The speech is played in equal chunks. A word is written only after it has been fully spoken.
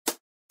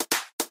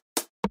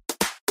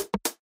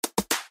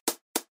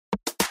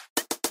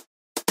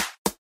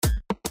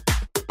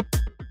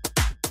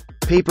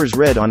Papers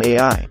read on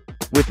AI.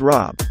 With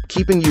Rob,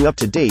 keeping you up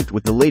to date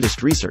with the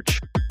latest research.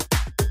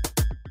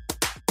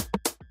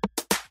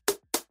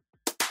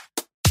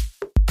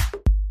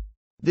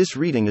 This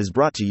reading is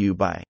brought to you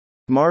by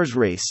Mars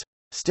Race.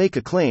 Stake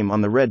a claim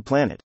on the Red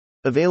Planet.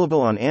 Available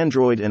on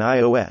Android and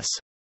iOS.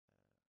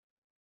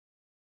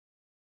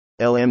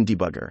 LM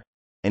Debugger.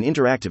 An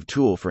interactive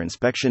tool for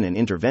inspection and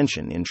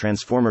intervention in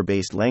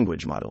transformer-based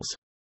language models.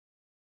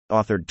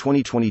 Authored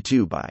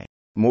 2022 by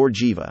Mor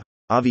Jiva,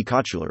 Avi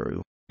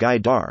Kochularu, Guy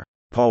Dar,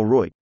 Paul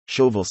Reut,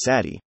 Shoval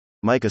Sati,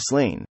 Micah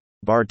Slane,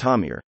 Bar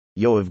Tamir,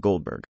 Yoav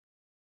Goldberg.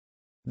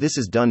 This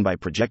is done by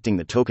projecting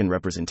the token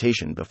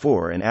representation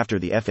before and after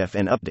the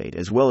FFN update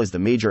as well as the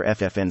major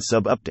FFN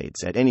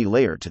sub-updates at any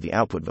layer to the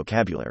output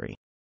vocabulary.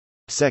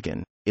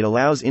 Second, it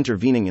allows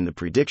intervening in the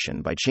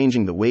prediction by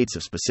changing the weights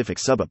of specific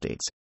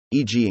sub-updates,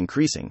 e.g.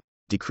 increasing,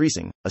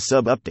 decreasing, a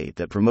sub-update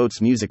that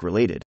promotes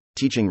music-related,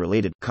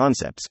 teaching-related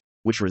concepts,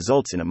 which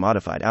results in a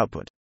modified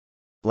output.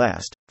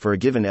 Last, for a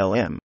given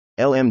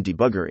LM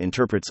Debugger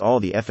interprets all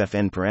the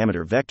FFN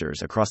parameter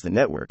vectors across the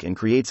network and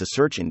creates a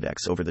search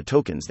index over the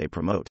tokens they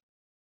promote.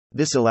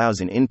 This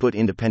allows an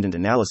input-independent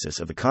analysis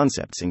of the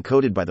concepts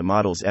encoded by the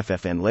model's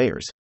FFN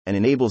layers, and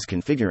enables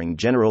configuring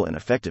general and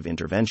effective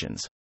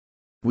interventions.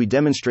 We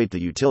demonstrate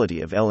the utility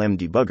of LM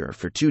Debugger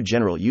for two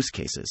general use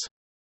cases.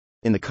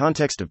 In the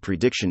context of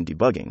prediction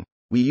debugging,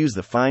 we use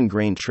the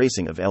fine-grained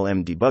tracing of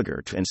LM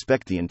Debugger to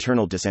inspect the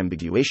internal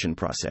disambiguation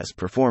process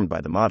performed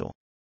by the model.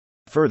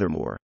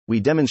 Furthermore, we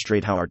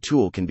demonstrate how our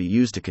tool can be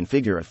used to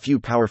configure a few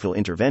powerful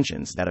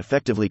interventions that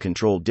effectively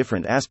control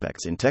different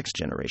aspects in text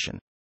generation.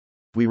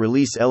 We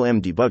release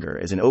LM Debugger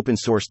as an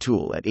open-source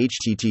tool at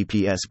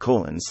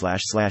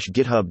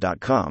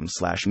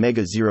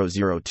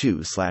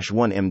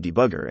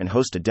https://github.com/mega002/1mdebugger and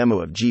host a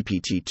demo of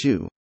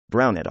GPT-2,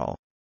 Brown et al.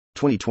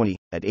 2020,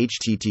 at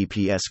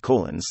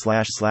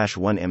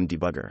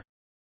https://1mdebugger.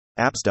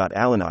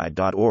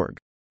 apps.alani.org.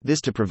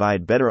 This to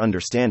provide better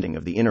understanding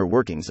of the inner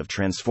workings of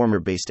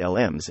transformer-based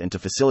LMs and to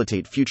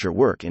facilitate future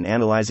work in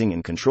analyzing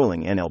and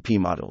controlling NLP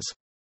models.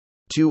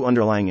 2.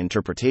 Underlying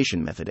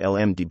interpretation method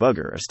LM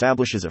Debugger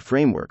establishes a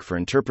framework for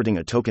interpreting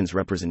a token's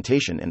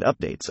representation and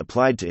updates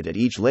applied to it at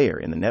each layer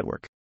in the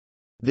network.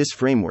 This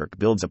framework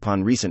builds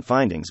upon recent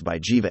findings by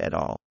Jiva et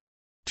al.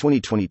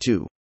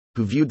 2022,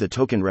 who viewed the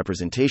token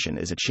representation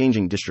as a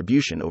changing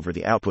distribution over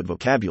the output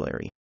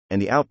vocabulary, and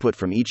the output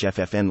from each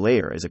FFN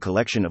layer as a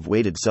collection of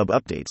weighted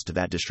sub-updates to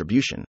that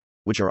distribution,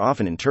 which are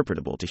often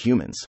interpretable to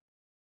humans.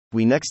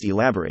 We next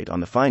elaborate on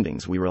the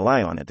findings we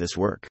rely on at this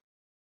work.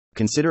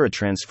 Consider a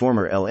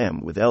transformer LM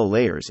with L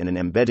layers in an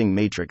embedding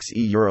matrix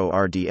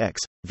E_RDX,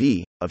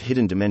 V, of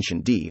hidden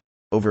dimension D,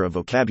 over a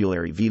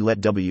vocabulary V. Let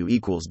W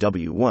equals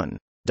W1,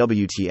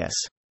 WTS.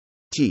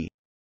 T.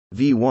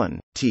 V1,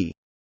 T.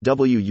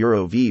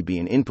 W V be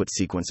an input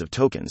sequence of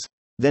tokens,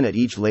 then at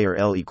each layer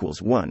L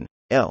equals 1,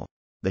 L.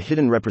 The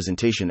hidden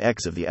representation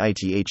X of the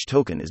ITH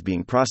token is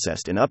being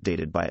processed and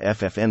updated by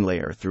FFN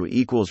layer through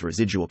equals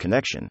residual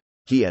connection,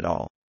 He et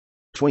al.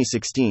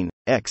 2016,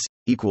 X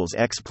equals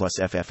X plus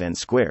FFN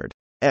squared,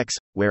 X,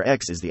 where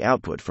X is the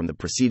output from the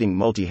preceding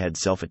multi-head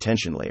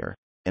self-attention layer,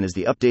 and is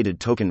the updated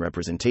token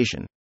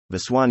representation,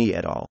 Vaswani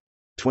et al.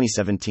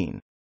 2017.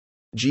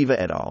 Jiva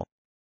et al.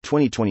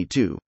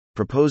 2022,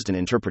 proposed an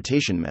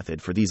interpretation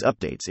method for these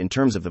updates in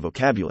terms of the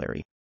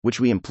vocabulary, which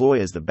we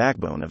employ as the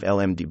backbone of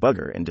LM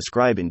Debugger and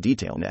describe in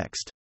detail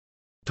next.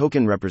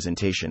 Token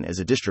representation as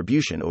a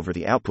distribution over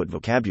the output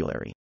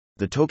vocabulary.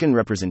 The token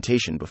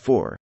representation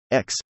before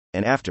X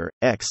and after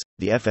X,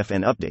 the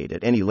FFN update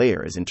at any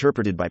layer is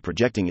interpreted by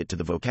projecting it to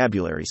the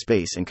vocabulary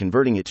space and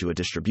converting it to a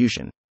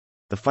distribution.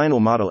 The final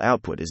model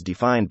output is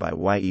defined by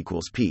Y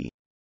equals P.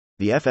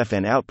 The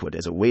FFN output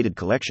as a weighted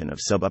collection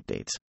of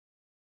sub-updates.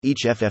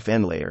 Each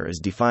FFN layer is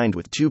defined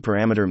with two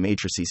parameter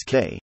matrices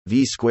K,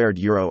 V squared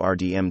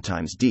EURO-RDM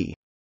times D,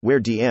 where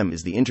DM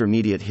is the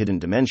intermediate hidden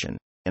dimension,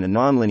 and a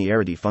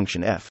nonlinearity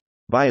function F.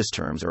 Bias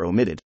terms are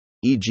omitted.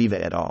 E. Jiva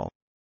et al.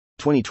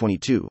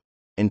 2022.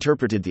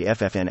 Interpreted the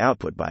FFN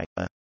output by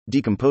A.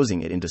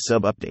 Decomposing it into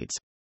sub-updates,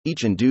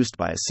 each induced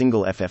by a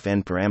single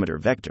FFN parameter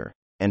vector,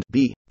 and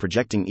B.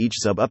 Projecting each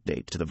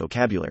sub-update to the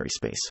vocabulary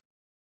space.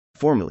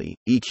 Formally,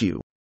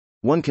 EQ.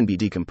 1 can be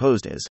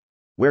decomposed as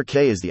where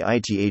K is the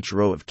ITH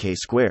row of K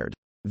squared,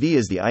 V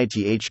is the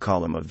ITH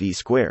column of V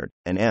squared,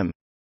 and M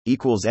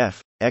equals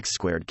F, X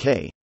squared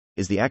K,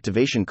 is the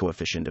activation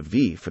coefficient of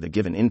V for the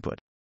given input.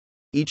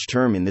 Each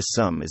term in this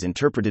sum is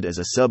interpreted as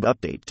a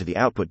sub-update to the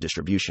output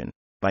distribution,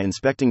 by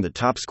inspecting the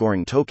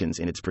top-scoring tokens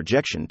in its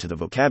projection to the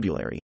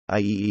vocabulary,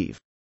 i.e. Eve.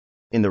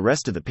 In the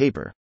rest of the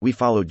paper, we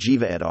follow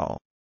Jiva et al.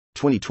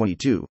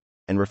 2022,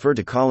 and refer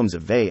to columns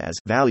of VE as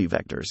value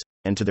vectors,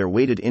 and to their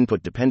weighted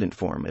input-dependent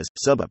form as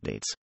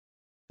sub-updates.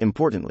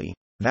 Importantly,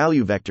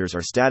 value vectors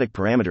are static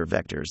parameter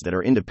vectors that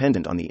are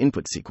independent on the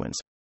input sequence,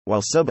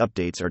 while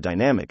sub-updates are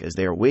dynamic as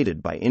they are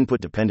weighted by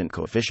input-dependent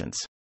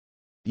coefficients.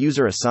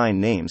 User assign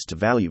names to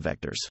value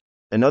vectors.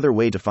 Another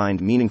way to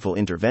find meaningful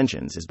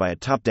interventions is by a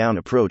top-down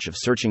approach of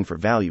searching for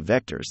value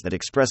vectors that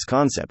express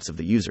concepts of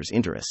the user's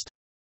interest.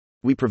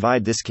 We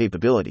provide this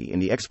capability in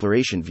the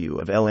exploration view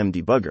of LM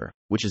Debugger,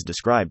 which is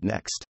described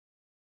next.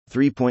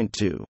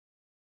 3.2.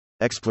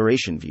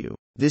 Exploration view.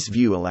 This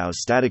view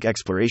allows static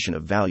exploration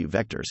of value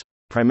vectors,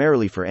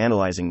 primarily for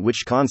analyzing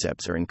which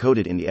concepts are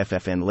encoded in the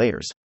FFN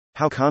layers,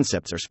 how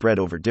concepts are spread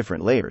over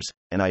different layers,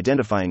 and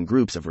identifying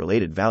groups of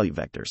related value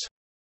vectors.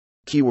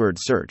 Keyword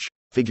search.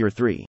 Figure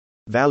 3.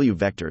 Value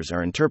vectors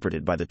are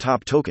interpreted by the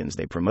top tokens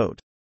they promote.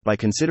 By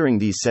considering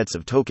these sets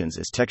of tokens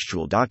as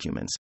textual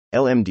documents,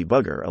 LM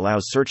Debugger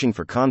allows searching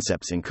for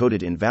concepts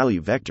encoded in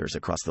value vectors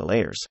across the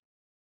layers.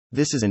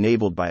 This is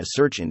enabled by a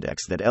search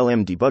index that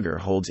LM Debugger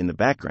holds in the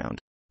background,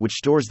 which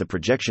stores the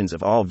projections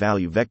of all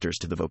value vectors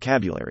to the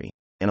vocabulary,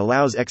 and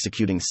allows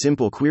executing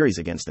simple queries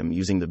against them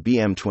using the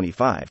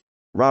BM25,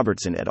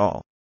 Robertson et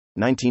al.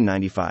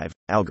 1995,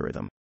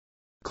 algorithm.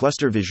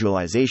 Cluster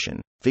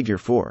visualization, Figure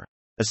 4.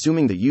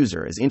 Assuming the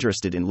user is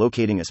interested in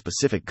locating a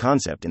specific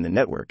concept in the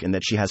network and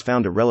that she has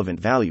found a relevant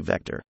value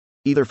vector,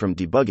 either from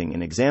debugging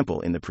an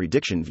example in the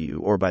prediction view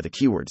or by the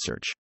keyword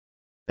search.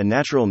 A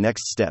natural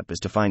next step is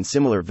to find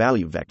similar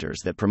value vectors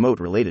that promote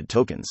related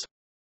tokens.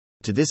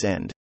 To this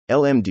end,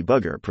 LM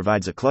Debugger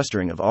provides a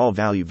clustering of all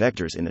value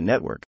vectors in the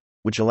network,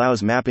 which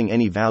allows mapping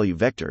any value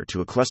vector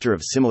to a cluster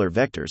of similar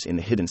vectors in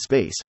the hidden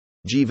space,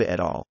 Jiva et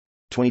al.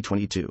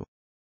 2022.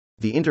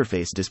 The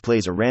interface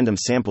displays a random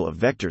sample of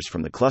vectors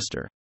from the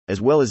cluster,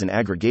 as well as an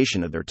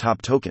aggregation of their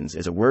top tokens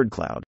as a word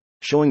cloud,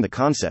 showing the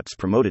concepts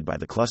promoted by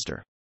the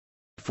cluster.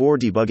 For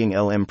debugging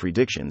LM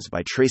predictions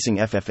by tracing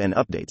FFN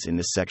updates in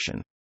this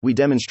section, we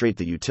demonstrate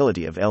the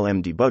utility of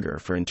LM Debugger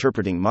for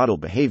interpreting model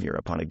behavior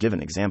upon a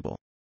given example.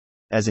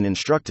 As an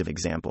instructive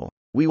example,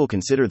 we will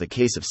consider the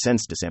case of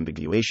sense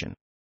disambiguation.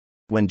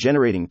 When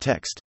generating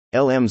text,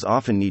 LMs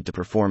often need to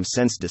perform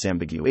sense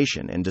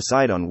disambiguation and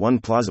decide on one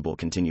plausible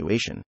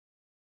continuation.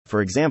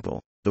 For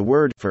example, the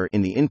word for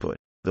in the input,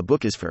 the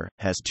book is for,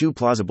 has two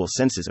plausible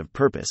senses of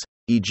purpose,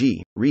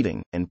 e.g.,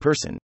 reading, and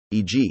person,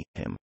 e.g.,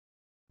 him.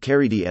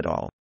 Caridi et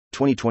al.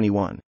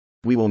 2021.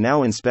 We will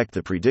now inspect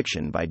the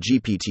prediction by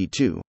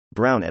GPT-2,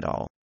 Brown et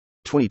al.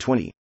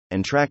 2020,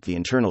 and track the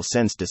internal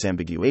sense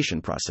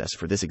disambiguation process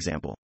for this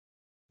example.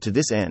 To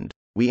this end,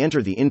 we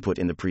enter the input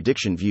in the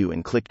prediction view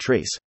and click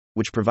Trace,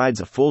 which provides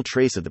a full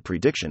trace of the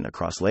prediction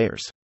across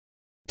layers.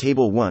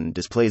 Table 1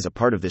 displays a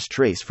part of this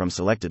trace from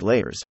selected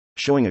layers,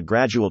 showing a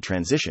gradual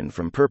transition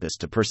from purpose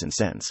to person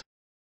sense.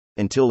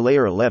 Until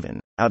layer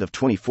 11, out of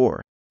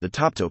 24, the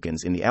top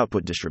tokens in the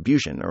output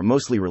distribution are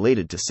mostly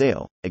related to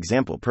sale,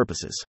 example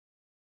purposes.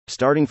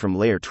 Starting from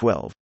layer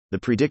 12, the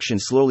prediction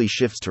slowly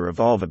shifts to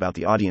revolve about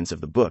the audience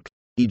of the book,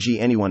 e.g.,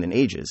 anyone in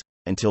ages,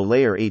 until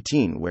layer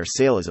 18 where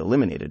sale is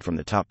eliminated from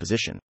the top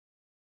position.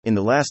 In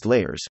the last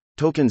layers,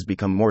 tokens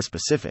become more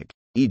specific,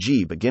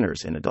 e.g.,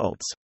 beginners and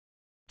adults.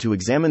 To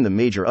examine the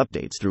major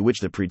updates through which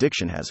the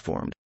prediction has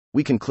formed,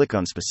 we can click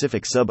on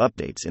specific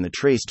sub-updates in the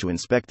trace to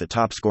inspect the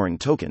top-scoring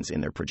tokens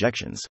in their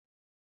projections.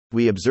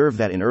 We observe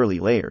that in early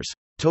layers,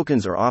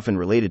 tokens are often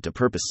related to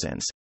purpose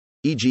sense,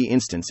 e.g.,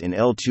 instance in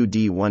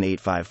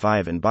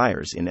L2D1855 and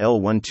buyers in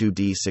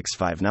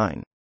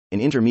L12D659.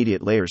 In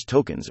intermediate layers,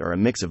 tokens are a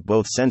mix of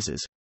both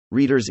senses,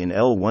 readers in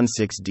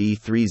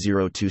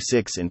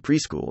L16D3026 and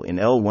preschool in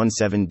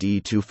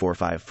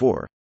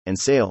L17D2454, and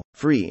sale,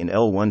 free in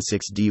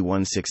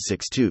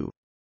L16D1662,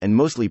 and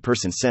mostly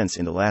person sense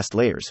in the last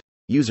layers,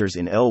 users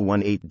in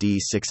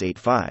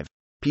L18D685,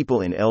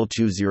 people in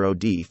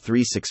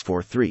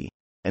L20D3643,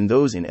 and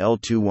those in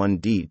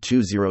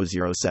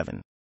L21D2007.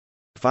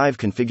 5.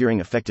 Configuring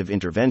effective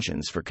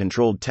interventions for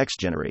controlled text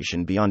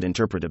generation beyond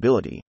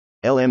interpretability.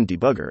 LM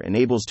Debugger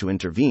enables to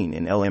intervene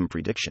in LM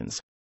predictions.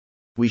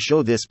 We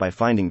show this by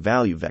finding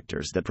value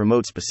vectors that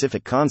promote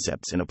specific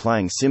concepts and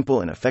applying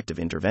simple and effective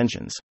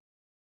interventions.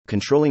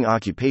 Controlling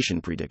occupation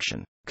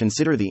prediction.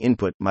 Consider the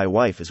input, my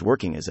wife is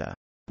working as a.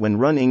 When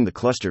running the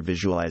cluster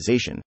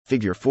visualization,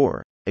 Figure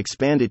 4,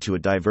 expand it to a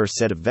diverse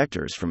set of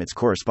vectors from its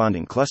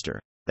corresponding cluster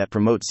that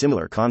promote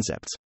similar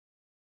concepts.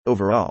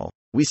 Overall,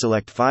 we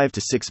select 5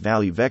 to 6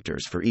 value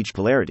vectors for each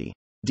polarity,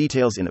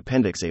 details in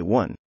Appendix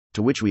A1,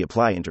 to which we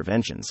apply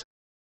interventions.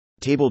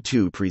 Table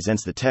 2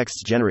 presents the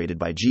texts generated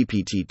by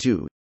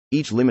GPT-2,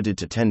 each limited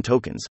to 10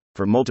 tokens,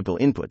 for multiple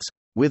inputs,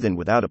 with and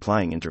without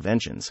applying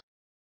interventions.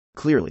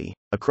 Clearly,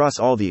 across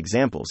all the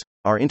examples,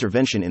 our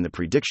intervention in the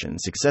prediction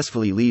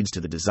successfully leads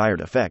to the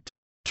desired effect,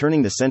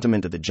 turning the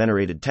sentiment of the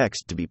generated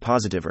text to be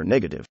positive or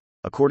negative,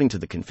 according to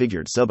the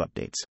configured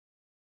sub-updates.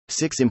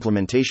 6.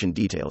 Implementation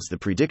details. The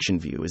prediction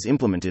view is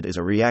implemented as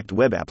a React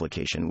web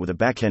application with a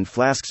backend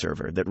Flask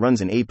server that runs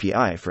an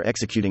API for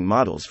executing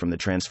models from the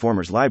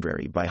Transformers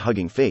library by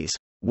Hugging Face,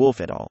 Wolf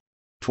et al.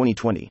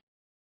 2020.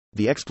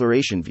 The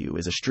exploration view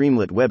is a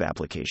Streamlit web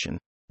application,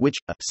 which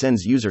a.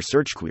 sends user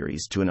search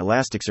queries to an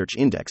Elasticsearch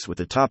index with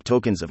the top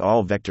tokens of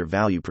all vector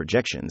value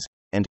projections,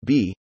 and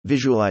b.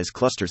 visualize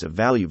clusters of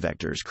value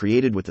vectors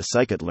created with the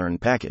scikit-learn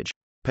package,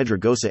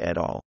 Pedregosa et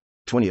al.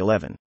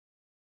 2011.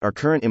 Our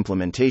current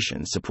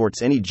implementation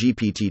supports any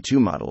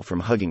GPT-2 model from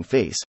Hugging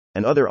Face,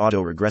 and other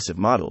autoregressive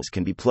models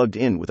can be plugged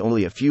in with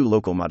only a few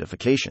local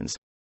modifications,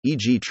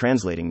 e.g.,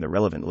 translating the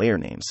relevant layer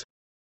names.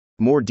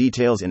 More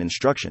details and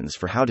instructions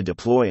for how to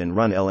deploy and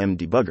run LM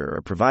Debugger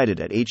are provided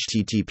at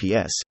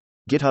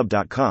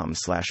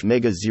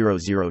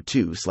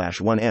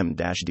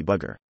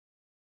https://github.com/mega002/1m-debugger.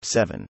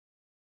 7.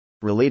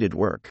 Related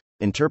work.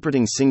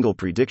 Interpreting single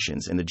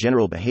predictions and the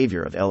general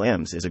behavior of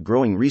LMs is a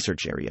growing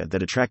research area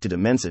that attracted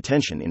immense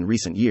attention in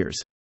recent years.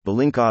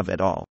 Belinkov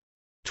et al.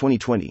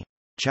 2020.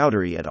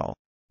 Chowdhury et al.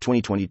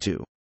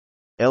 2022.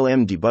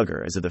 LM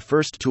Debugger is the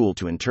first tool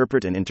to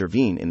interpret and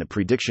intervene in the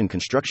prediction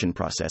construction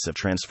process of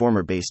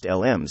transformer-based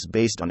LMs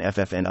based on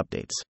FFN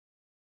updates.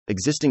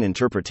 Existing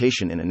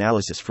interpretation and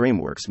analysis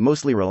frameworks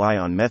mostly rely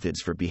on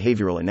methods for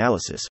behavioral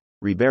analysis.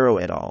 Ribeiro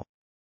et al.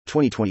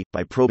 2020,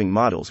 by probing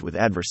models with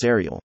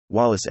adversarial.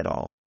 Wallace et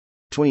al.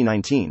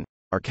 2019,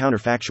 are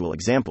counterfactual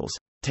examples.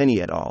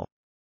 Tenney et al.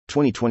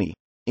 2020,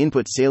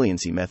 input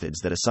saliency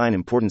methods that assign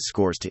importance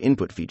scores to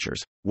input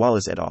features.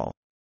 Wallace et al.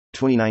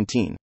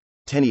 2019.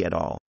 Tenney et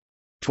al.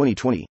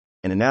 2020,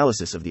 an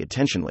analysis of the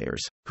attention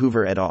layers.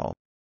 Hoover et al.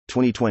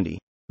 2020.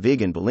 Vig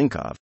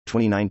Belinkov,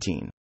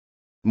 2019.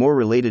 More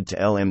related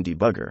to LM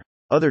Debugger,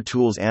 other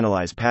tools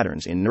analyze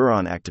patterns in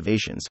neuron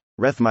activations.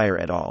 Rethmeyer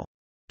et al.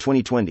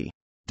 2020.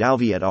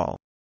 Dalvey et al.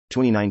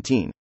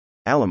 2019.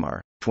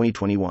 Alomar,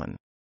 2021.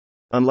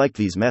 Unlike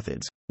these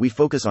methods, we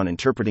focus on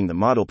interpreting the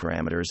model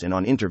parameters and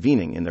on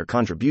intervening in their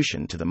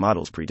contribution to the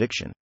model's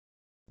prediction.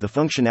 The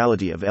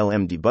functionality of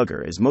LM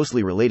Debugger is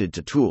mostly related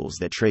to tools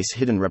that trace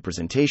hidden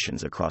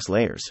representations across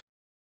layers.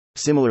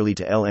 Similarly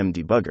to LM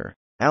Debugger,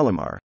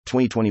 Alomar,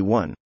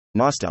 2021,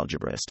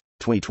 Nostalgebrist,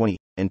 2020,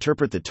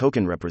 interpret the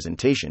token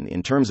representation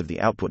in terms of the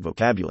output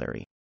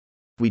vocabulary.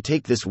 We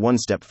take this one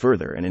step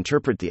further and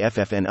interpret the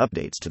FFN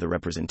updates to the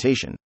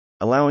representation,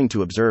 allowing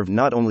to observe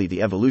not only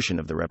the evolution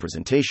of the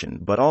representation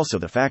but also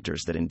the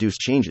factors that induce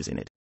changes in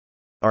it.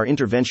 Our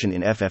intervention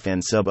in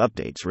FFN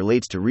sub-updates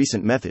relates to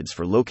recent methods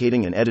for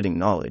locating and editing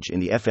knowledge in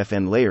the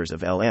FFN layers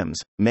of LMs.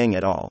 Meng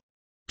et al.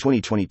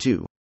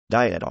 2022,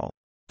 Dai et al.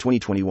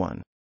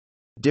 2021.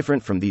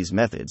 Different from these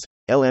methods,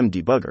 LM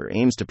Debugger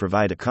aims to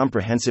provide a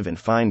comprehensive and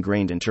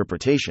fine-grained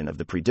interpretation of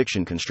the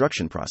prediction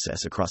construction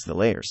process across the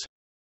layers.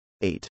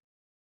 8.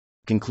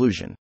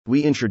 Conclusion.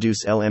 We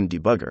introduce LM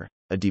Debugger,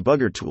 a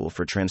debugger tool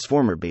for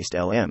transformer-based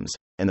LMs,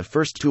 and the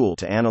first tool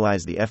to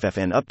analyze the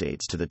FFN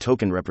updates to the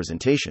token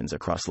representations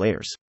across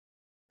layers.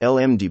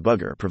 LM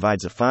Debugger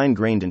provides a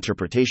fine-grained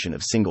interpretation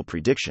of single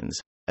predictions,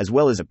 as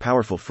well as a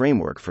powerful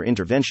framework for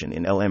intervention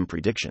in LM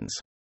predictions.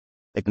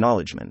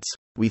 Acknowledgements.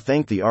 We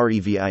thank the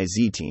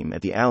REVIZ team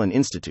at the Allen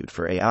Institute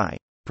for AI,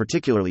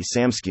 particularly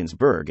Sam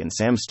Skinsberg and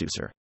Sam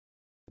Stusser.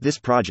 This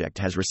project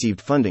has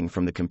received funding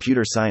from the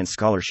Computer Science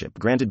Scholarship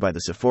granted by the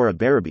Sephora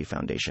Barabi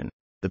Foundation,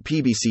 the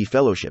PBC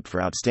Fellowship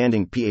for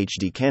Outstanding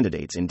PhD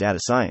Candidates in Data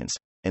Science,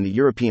 and the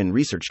European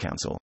Research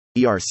Council,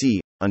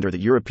 ERC, under the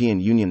European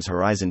Union's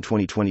Horizon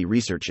 2020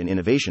 Research and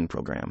Innovation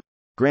Programme.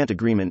 Grant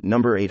Agreement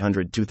Number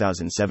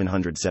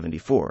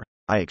 800-2774,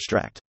 I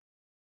extract.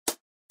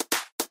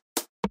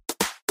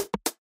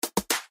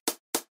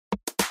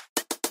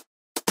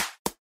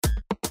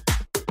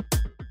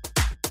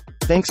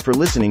 Thanks for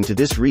listening to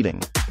this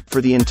reading.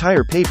 For the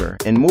entire paper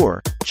and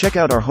more, check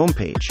out our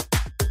homepage,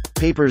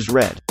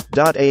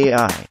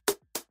 papersread.ai.